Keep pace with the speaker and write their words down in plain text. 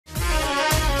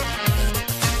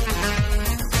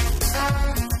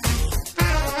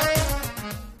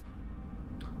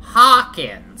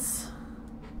seconds.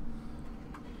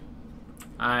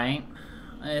 Alright.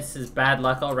 This is bad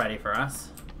luck already for us.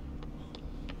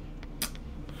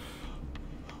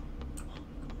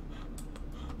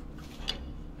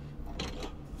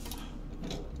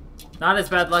 Not as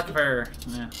bad luck for...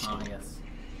 Yeah, well, I guess.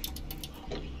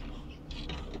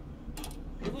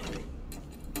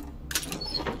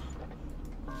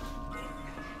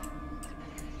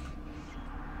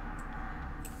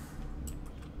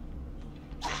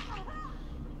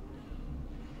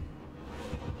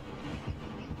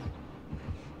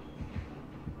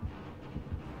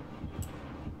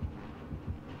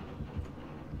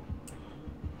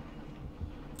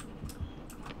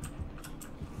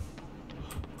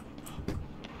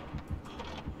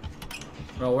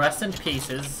 Well, rest in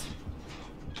pieces.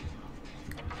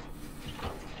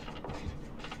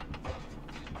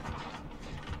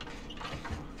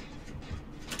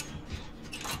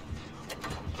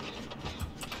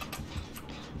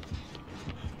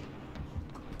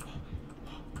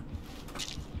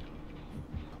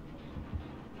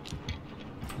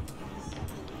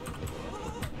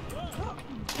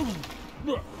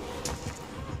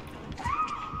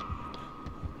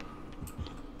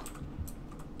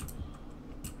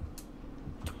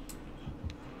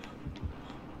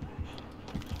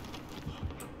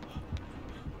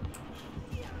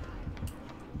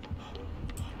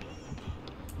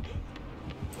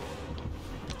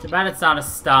 Too bad it's not a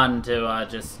stun to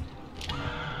just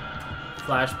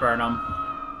flash burn them.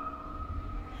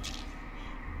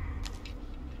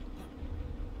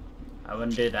 I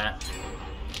wouldn't do that.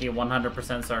 He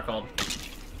 100% circled.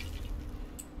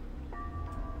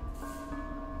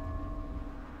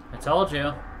 I told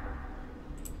you.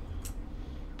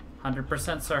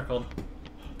 100% circled.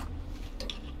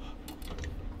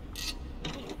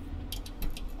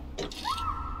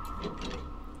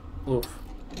 Oof.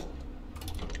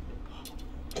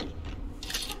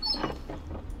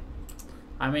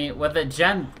 I mean, with a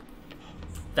gen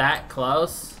that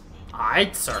close,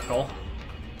 I'd circle.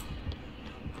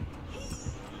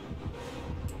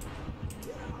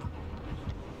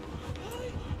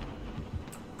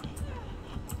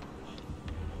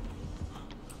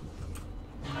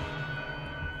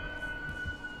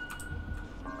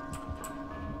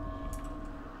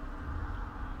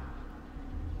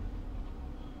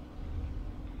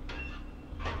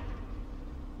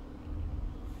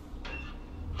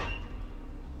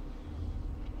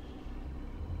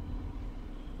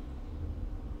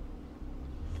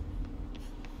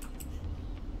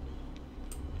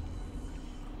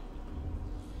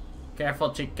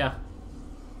 Careful, chica.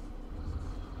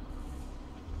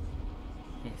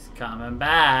 He's coming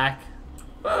back.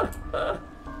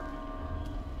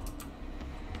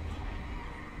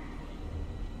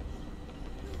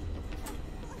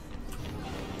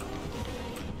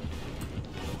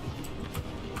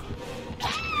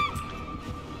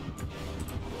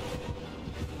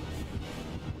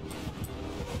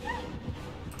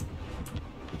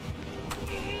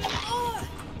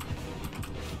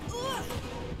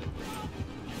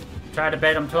 Tried to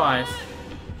bait him twice.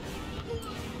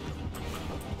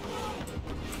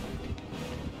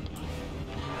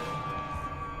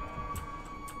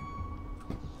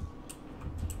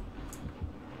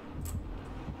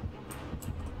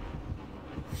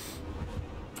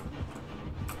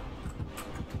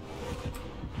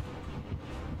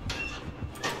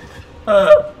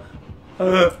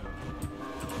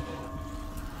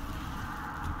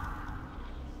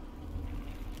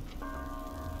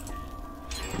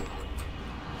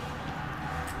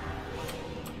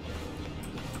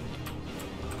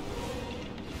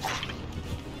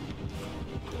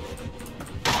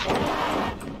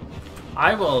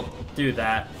 I will do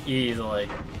that easily.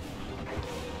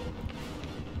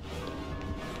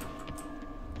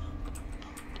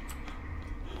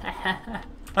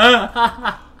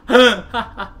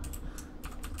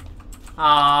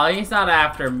 Aw, he's not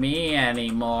after me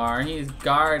anymore. He's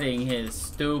guarding his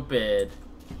stupid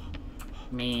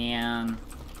man.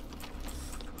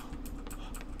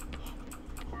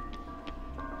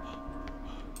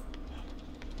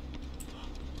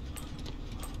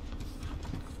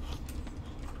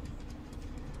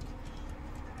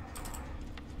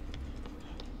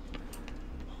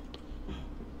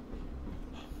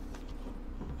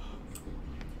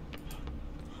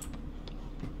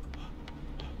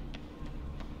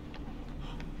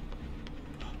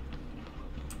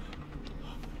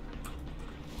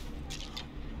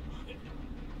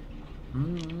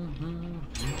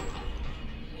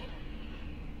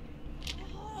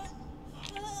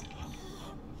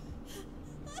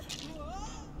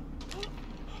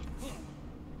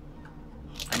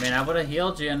 I mean, I would have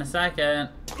healed you in a second.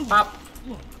 Pop.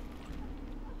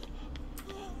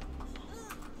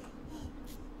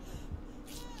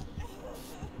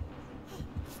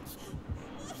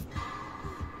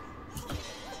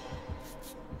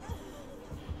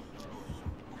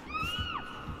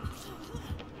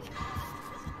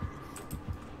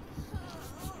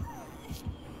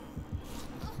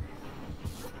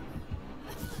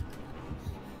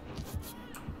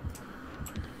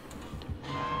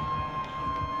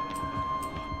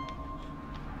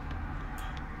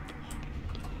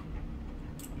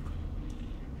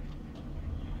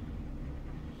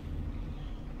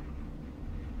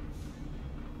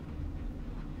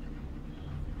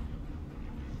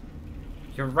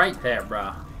 You're right there,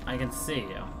 bro. I can see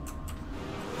you.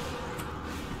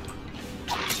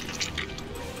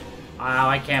 Wow,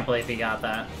 I can't believe he got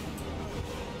that.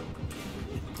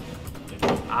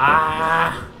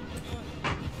 Ah!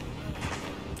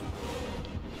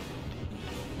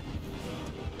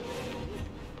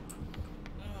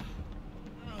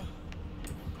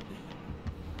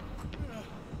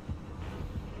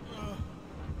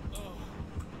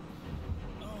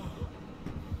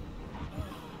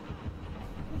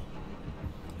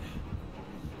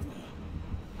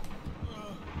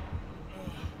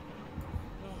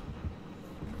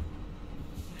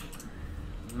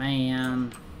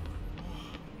 Man.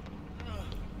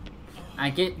 I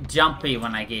get jumpy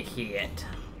when I get hit.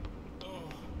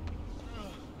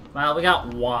 Well, we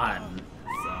got one,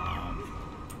 so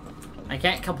I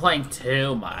can't complain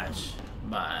too much,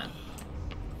 but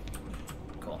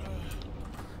cool.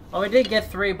 Well, we did get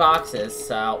 3 boxes,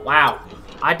 so wow.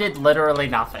 I did literally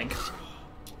nothing.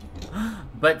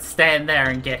 But stand there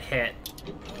and get hit.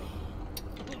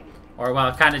 Or,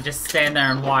 well, kind of just stand there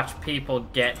and watch people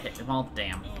get hit. Well,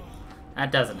 damn.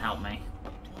 That doesn't help me.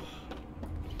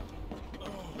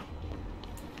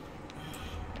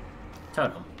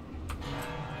 Totem.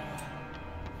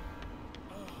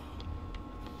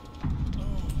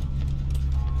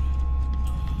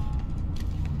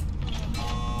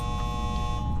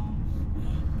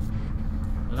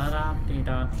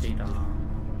 La-da-dee-da-dee-da.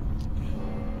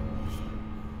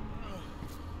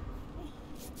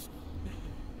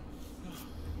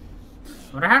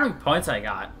 I wonder how many points I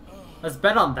got. Let's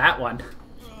bet on that one.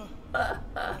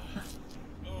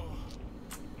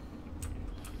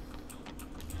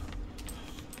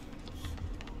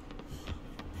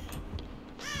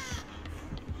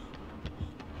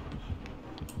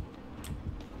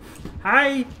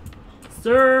 Hi!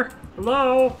 Sir!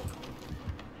 Hello?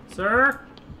 Sir?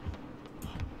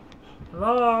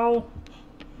 Hello?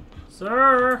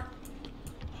 Sir?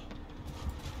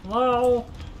 Hello?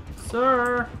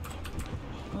 Sir?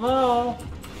 Hello?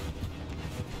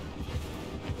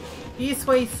 This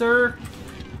way, sir.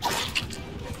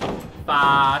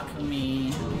 Fuck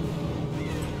me.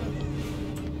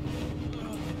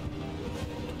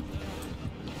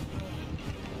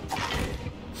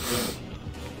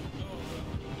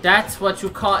 That's what you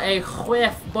call a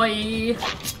whiff, boy.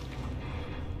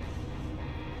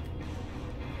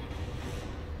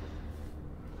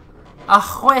 A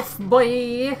whiff,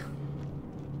 boy.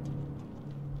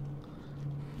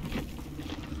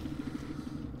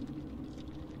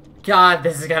 God,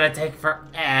 this is gonna take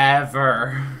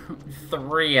forever.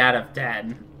 3 out of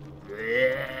 10.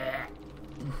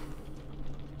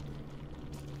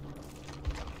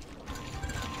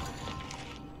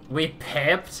 We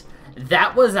pipped?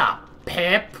 That was a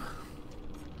pip?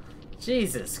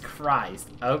 Jesus Christ.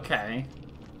 Okay.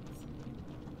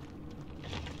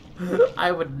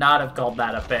 I would not have called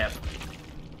that a pip.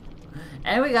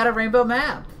 And we got a rainbow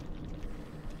map.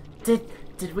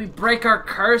 Did we break our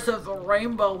curse of the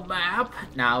rainbow map?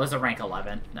 No, it was a rank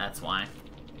 11. That's why.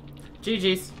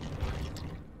 GG's.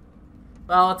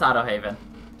 Well, it's Auto Haven.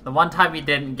 The one time you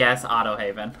didn't guess Auto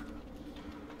Haven.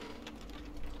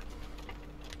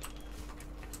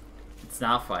 It's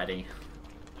not funny.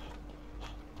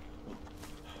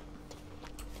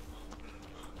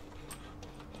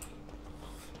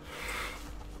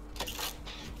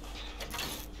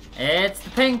 It's the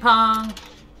ping pong.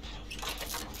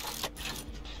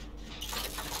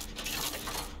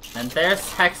 And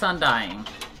there's Hex Undying.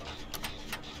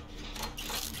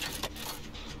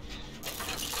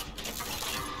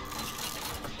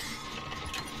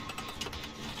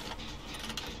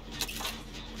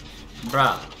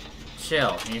 Bruh,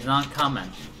 chill, he's not coming.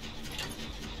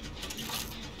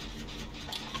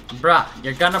 Bruh,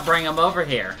 you're gonna bring him over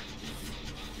here.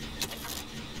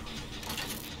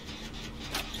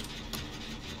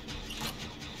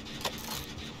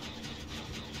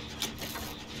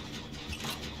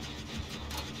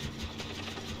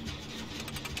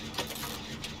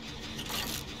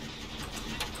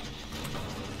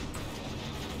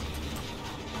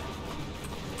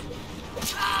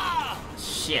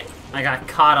 I got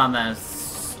caught on those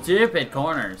stupid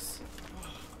corners.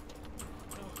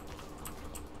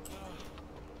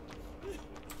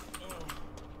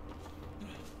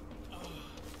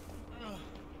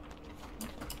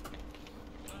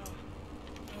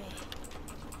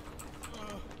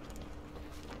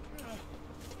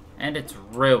 And it's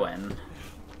ruined.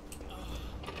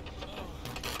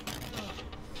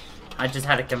 I just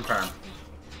had to confirm.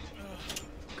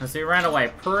 Because we ran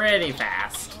away pretty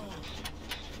fast.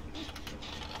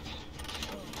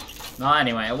 Well,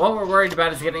 anyway, what we're worried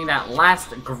about is getting that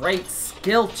last great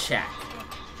skill check.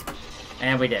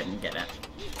 And we didn't get it.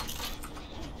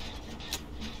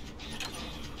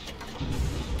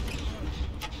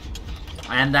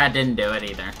 And that didn't do it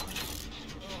either.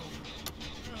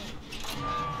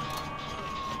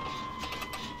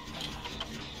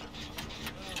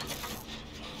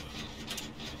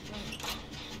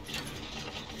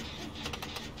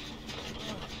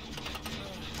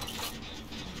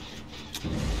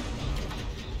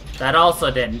 That also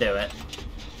didn't do it.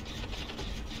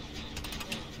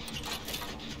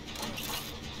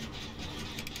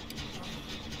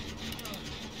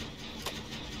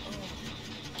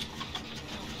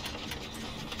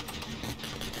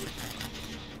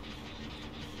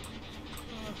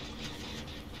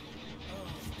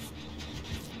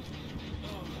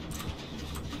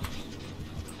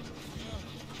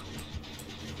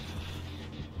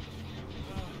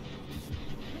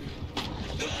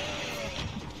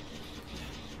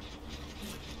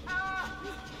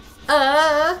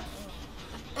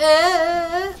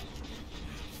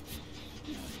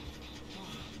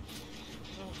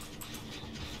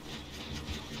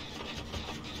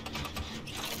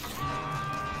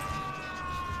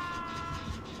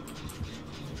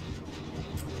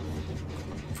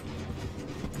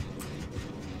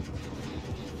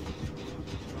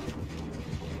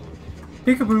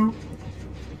 Peekaboo.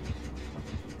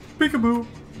 Peekaboo.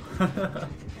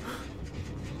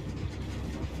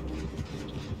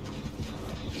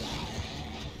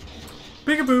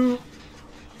 Peekaboo.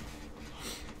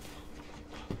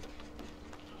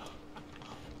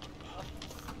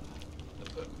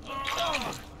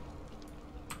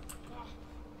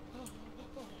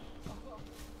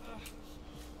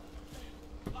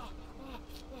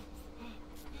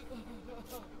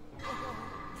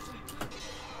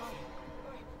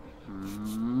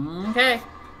 Okay.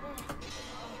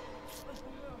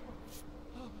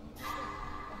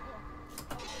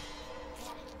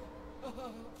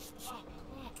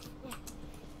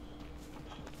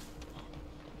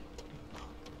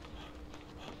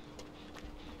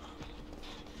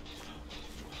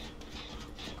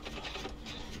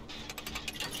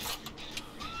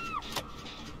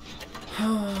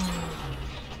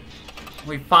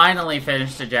 We finally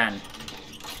finished the gen.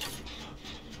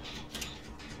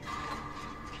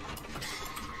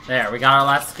 There, we got our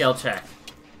last skill check.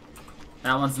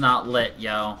 That one's not lit,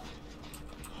 yo.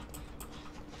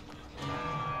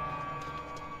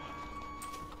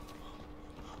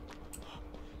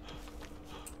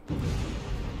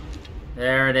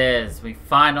 There it is. We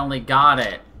finally got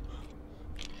it.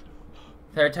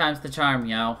 Third time's the charm,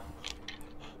 yo.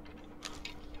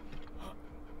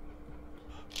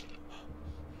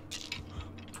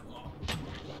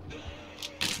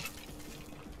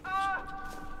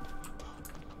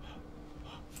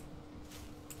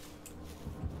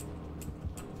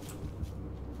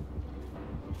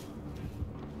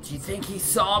 Do you think he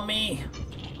saw me?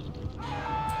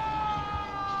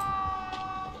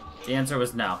 The answer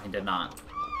was no, he did not.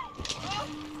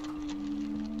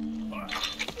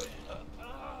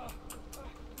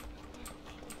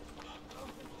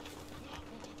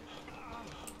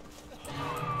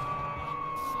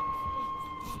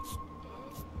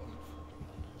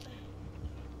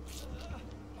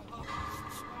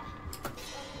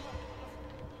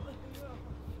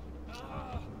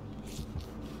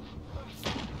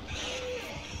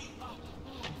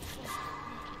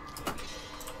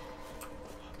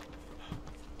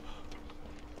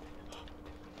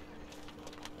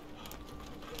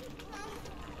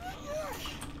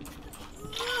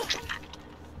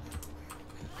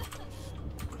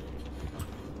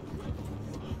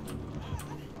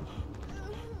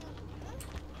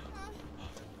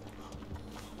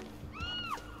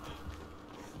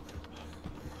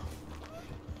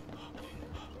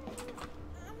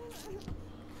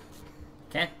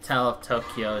 Can't tell if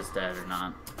Tokyo is dead or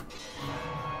not.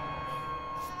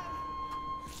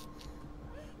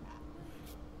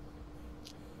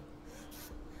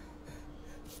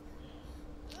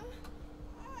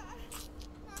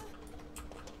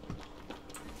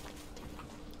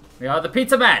 We are the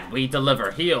Pizza Men. We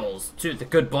deliver heals to the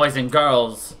good boys and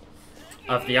girls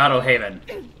of the Auto Haven.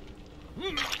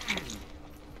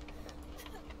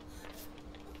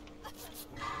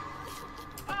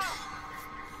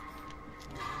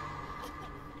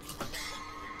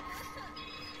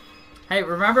 Hey,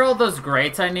 remember all those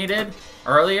grates I needed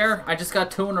earlier? I just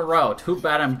got 2 in a row. Too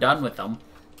bad I'm done with them.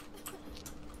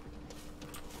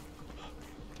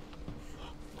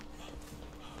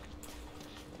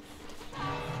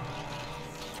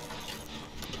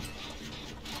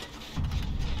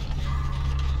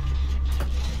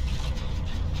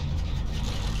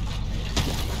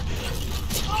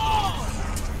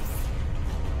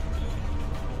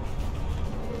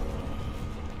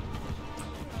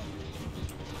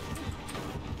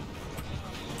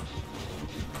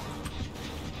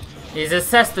 He's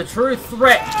assessed the true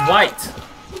threat, Dwight.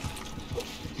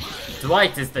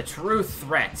 Dwight is the true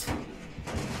threat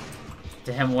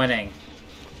to him winning.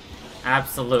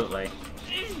 Absolutely.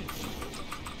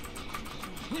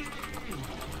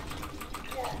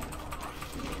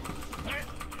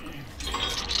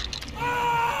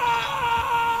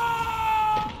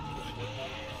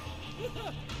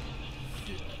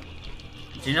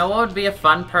 Do you know what would be a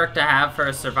fun perk to have for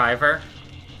a survivor?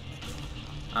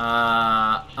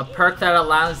 A perk that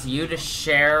allows you to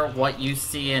share what you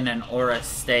see in an aura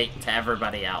state to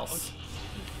everybody else.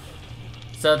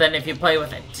 So then if you play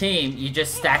with a team, you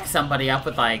just stack somebody up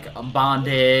with like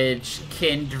bondage,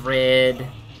 kindred,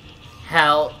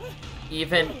 hell,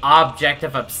 even object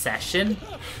of obsession.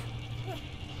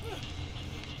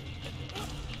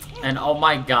 And oh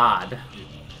my god.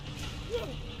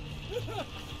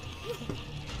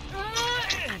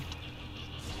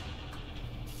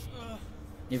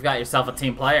 You've got yourself a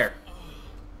team player.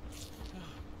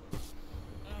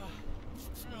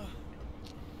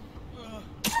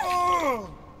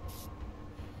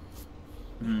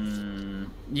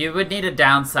 You would need a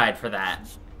downside for that.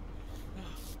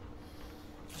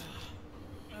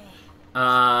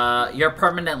 You're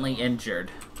permanently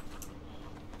injured.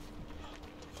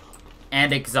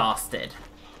 And exhausted.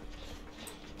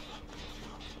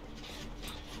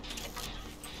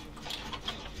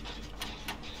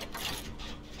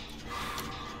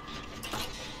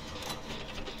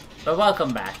 But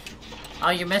welcome back.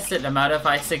 Oh, you missed it, Emotive. If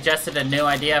I suggested a new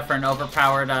idea for an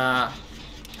overpowered,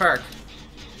 perk.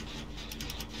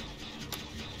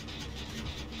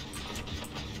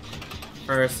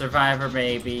 For survivor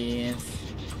babies.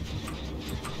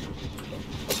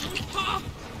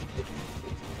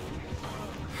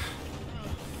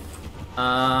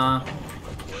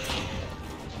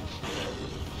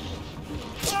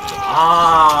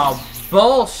 Oh,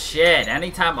 bullshit.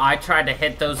 Anytime I tried to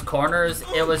hit those corners,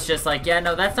 it was just like, yeah,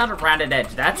 no, that's not a rounded edge.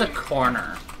 That's a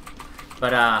corner.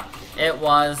 But, it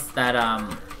was that,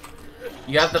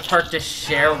 you have the perk to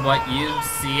share what you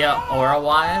see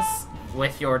aura-wise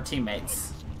with your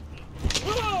teammates.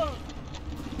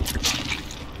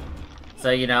 So,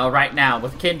 you know, right now,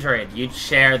 with Kindred, you'd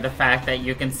share the fact that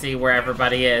you can see where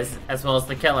everybody is, as well as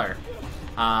the killer.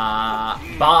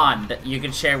 Bond, you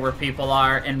can share where people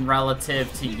are in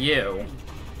relative to you.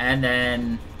 And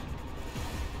then,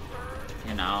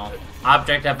 you know,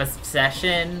 object of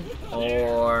obsession,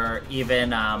 or even,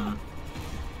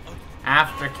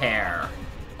 aftercare,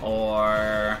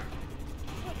 or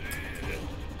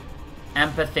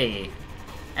empathy.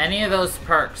 Any of those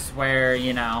perks where,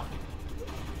 you know,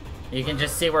 you can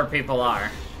just see where people are.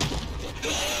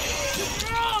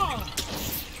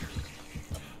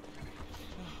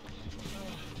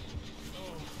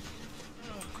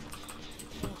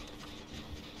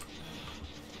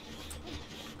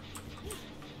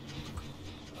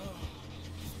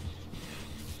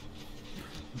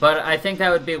 But I think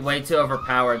that would be way too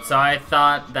overpowered, so I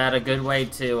thought that a good way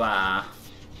to,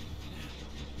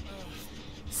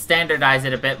 standardize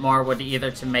it a bit more would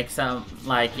either to make some,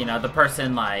 like, you know, the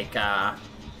person, like,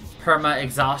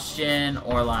 perma-exhaustion,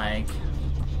 or, like,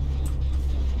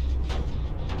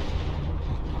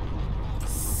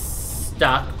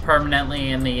 stuck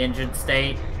permanently in the injured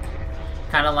state.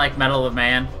 Kind of like Medal of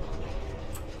Man.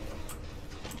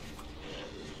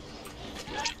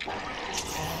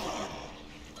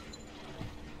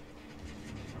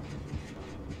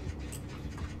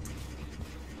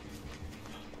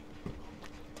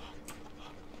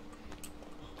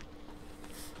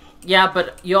 Yeah,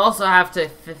 but you also have to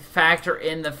factor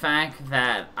in the fact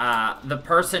that the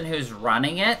person who's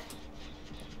running it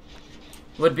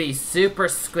would be super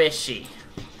squishy.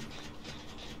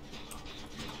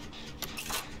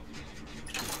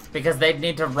 Because they'd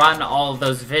need to run all of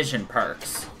those vision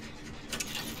perks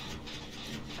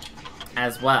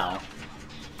as well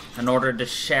in order to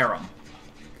share them.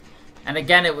 And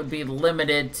again, it would be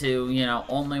limited to, you know,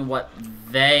 only what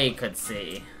they could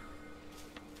see.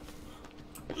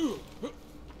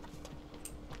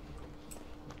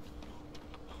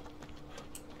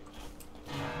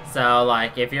 So,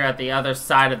 like, if you're at the other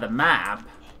side of the map,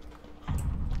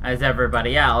 as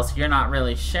everybody else, you're not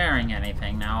really sharing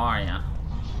anything now, are you?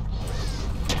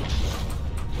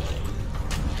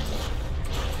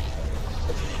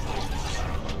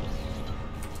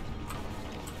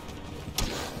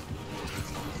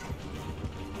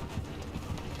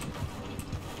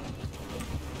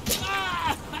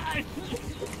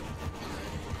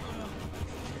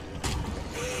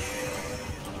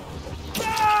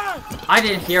 I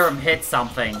didn't hear him hit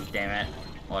something, damn it.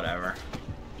 Whatever.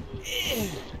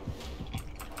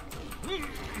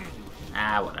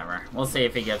 Ah, whatever. We'll see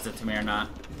if he gives it to me or not.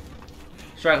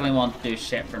 Struggling won't do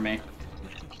shit for me.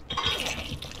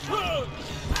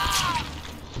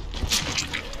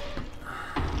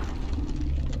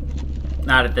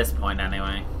 Not at this point,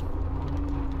 anyway.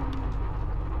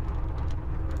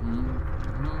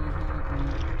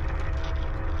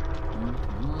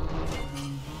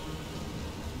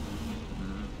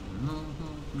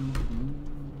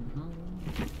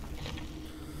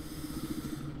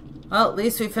 Well, at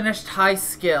least we finished high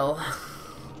skill.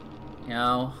 You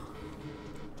know.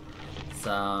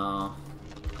 So.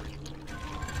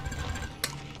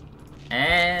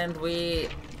 And we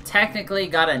technically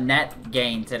got a net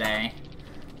gain today.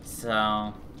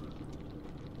 So.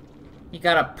 You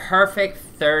got a perfect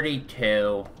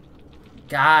 32.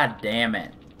 God damn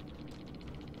it.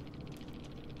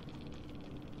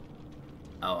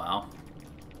 Oh well.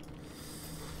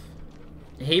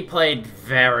 He played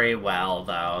very well,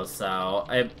 though, so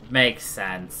it makes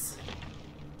sense.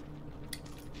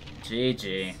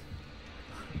 GG.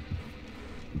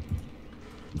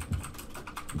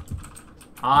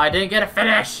 Oh, I didn't get a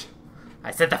finish!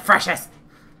 I said the freshest!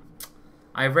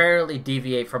 I rarely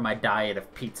deviate from my diet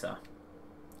of pizza.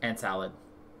 And salad.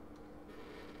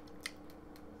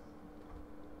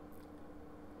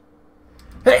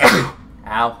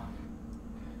 Ow.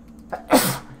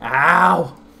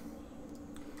 Ow!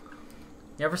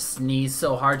 You ever sneeze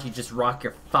so hard you just rock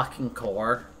your fucking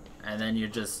core? And then you're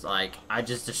just like, I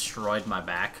just destroyed my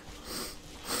back.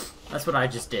 That's what I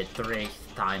just did 3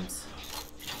 times.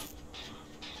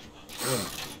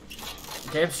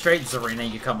 Damn straight,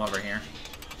 Zarina, you come over here.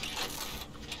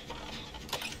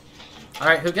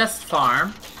 Alright, who guessed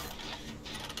farm?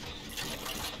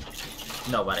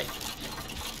 Nobody.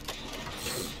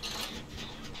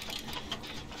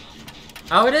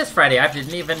 Oh, it is Freddy. I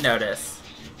didn't even notice.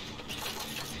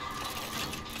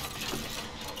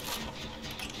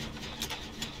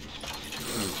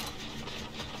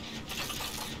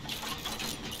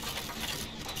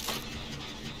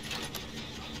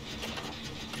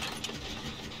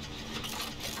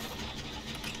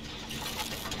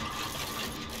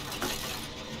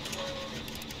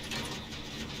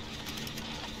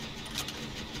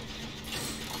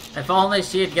 If only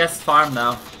she had guessed farm,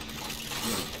 though.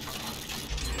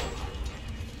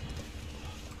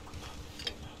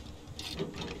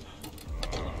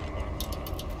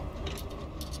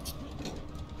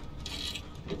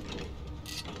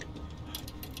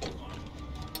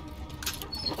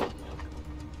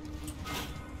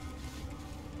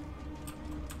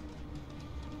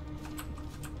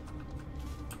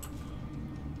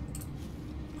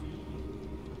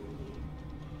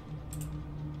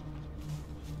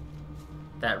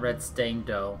 That red stained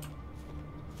dough.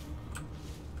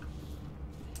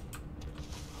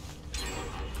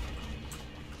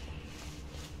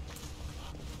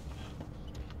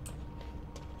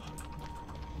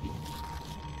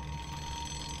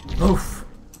 Oof.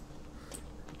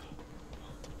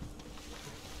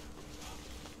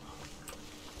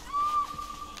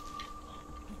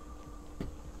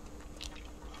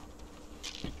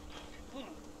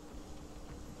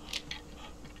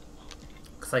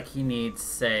 Looks like he needs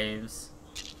saves.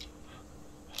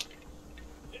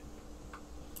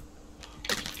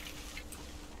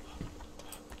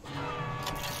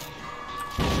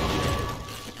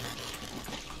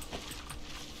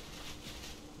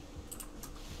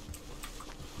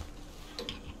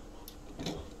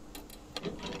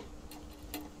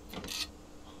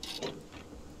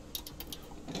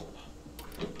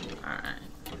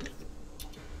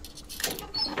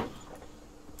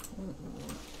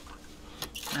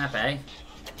 Eh?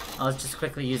 Let's just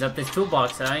quickly use up this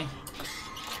toolbox, eh?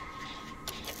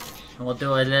 And we'll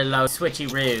do a little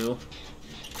switchy-roo.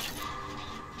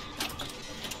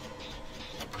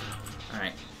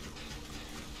 Alright.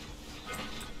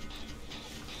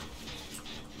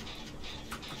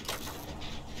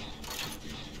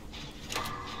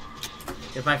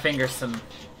 Give my fingers some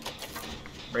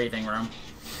breathing room.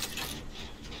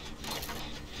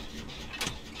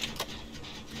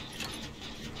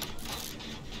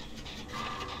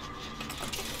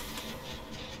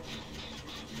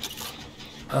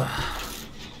 Ugh.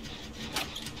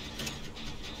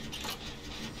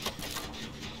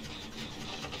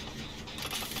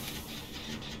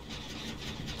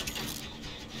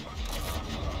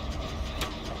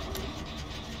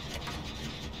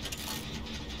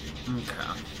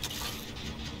 Okay.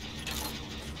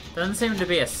 Doesn't seem to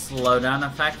be a slowdown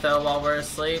effect though while we're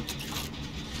asleep.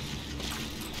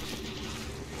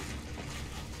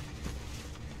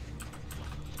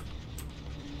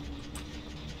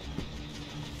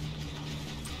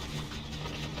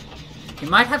 You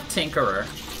might have Tinkerer.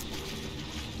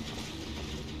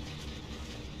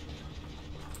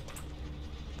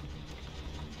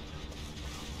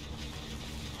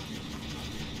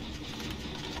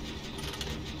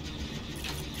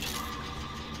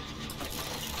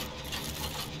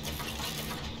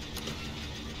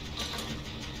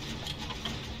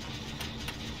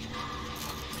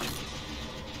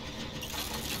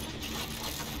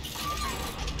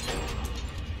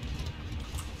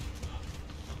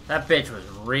 That bitch was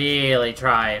really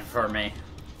trying for me.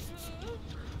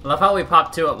 I love how we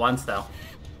popped two at once, though.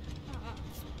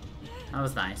 That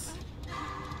was nice.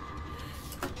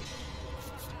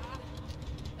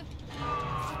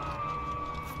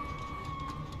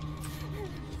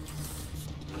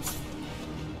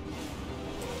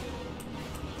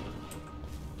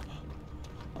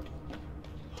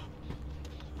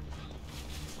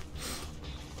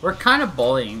 We're kind of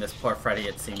bullying this poor Freddy,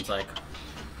 it seems like.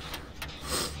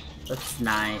 That's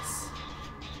nice.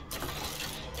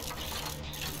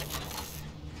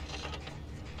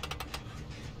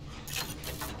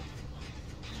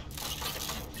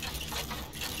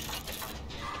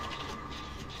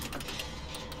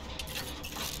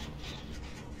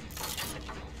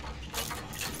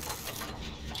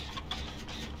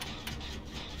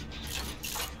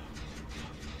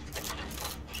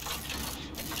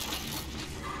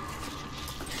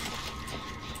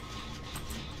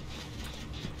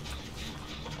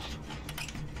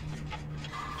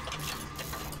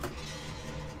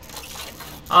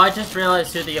 Oh, I just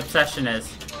realized who the obsession is.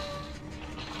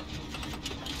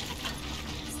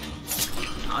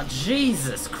 Oh,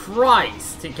 Jesus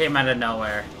Christ! He came out of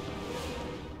nowhere.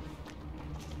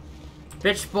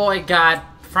 Bitch boy got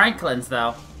Franklin's,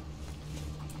 though.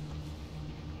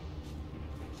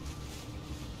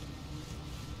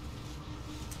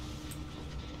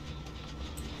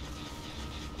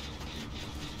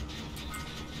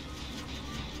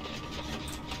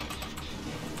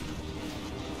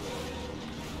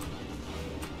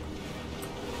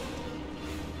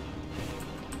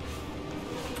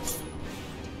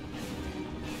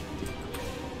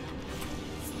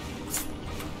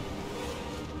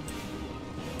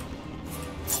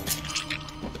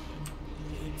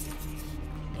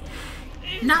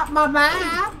 Not my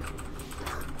map!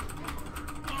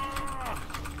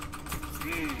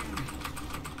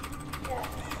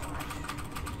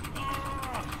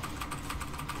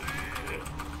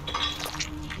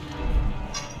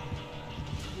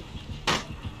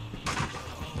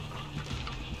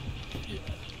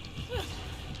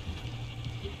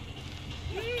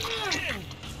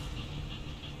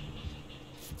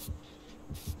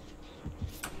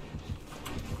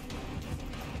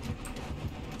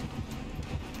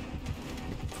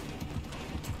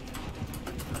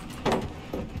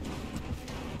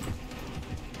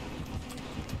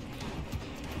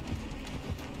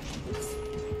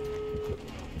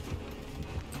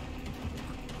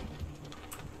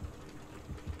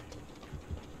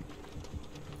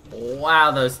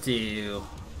 Wow, those two.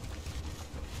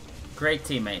 Great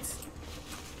teammates.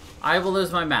 I will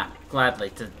lose my map,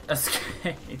 gladly, to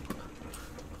escape.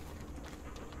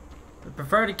 I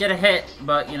prefer to get a hit,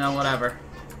 but, you know, whatever.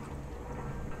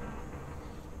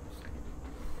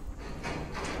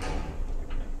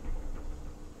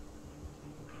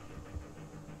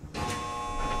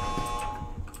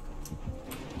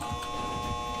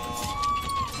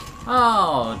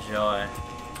 Oh, joy.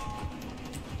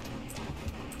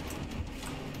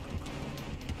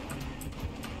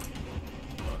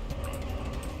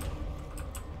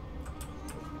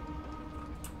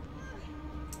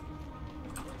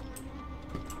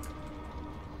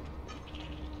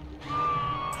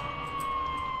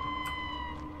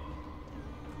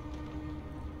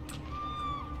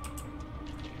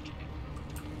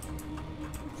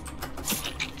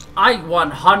 I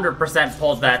 100%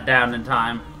 pulled that down in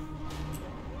time.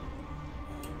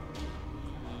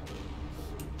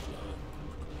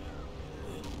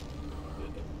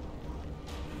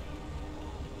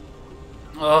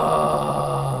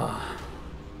 Oh.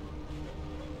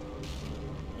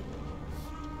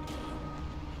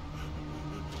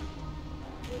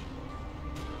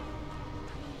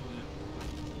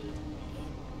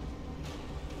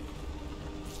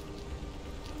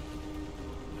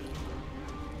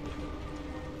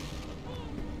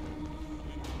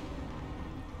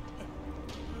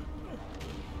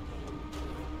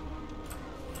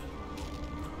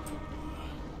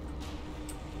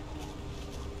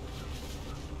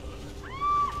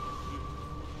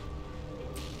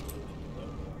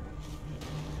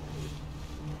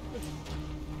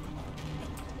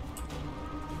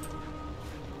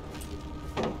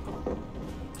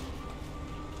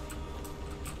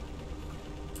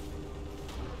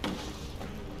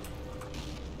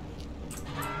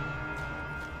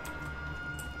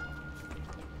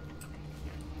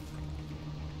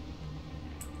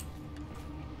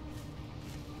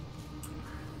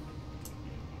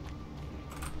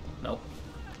 Nope.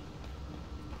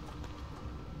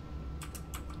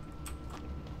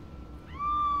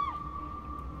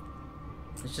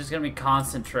 It's just gonna be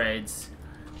constant trades.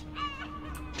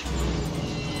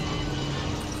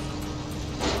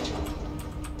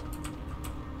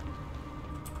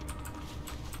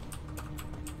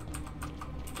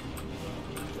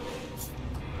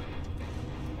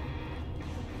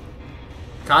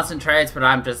 Constant trades, but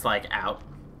I'm just like out.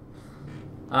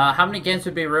 How many games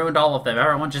would be ruined? All of them.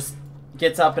 Everyone just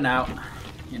gets up and out,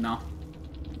 you know.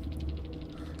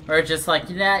 Or just like,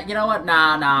 yeah, you know what?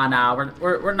 Nah.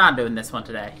 We're not doing this one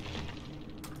today.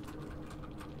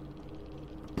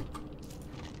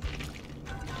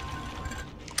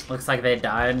 Looks like they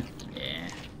died. Yeah.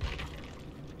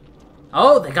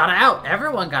 Oh, they got out.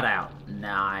 Everyone got out.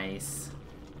 Nice.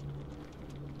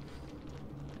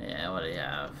 Yeah, what do you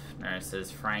have? Nurses,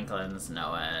 Franklin's,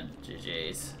 Noah,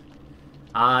 GG's.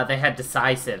 They had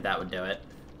decisive, that would do it.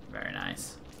 Very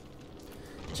nice.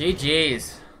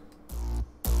 GG's.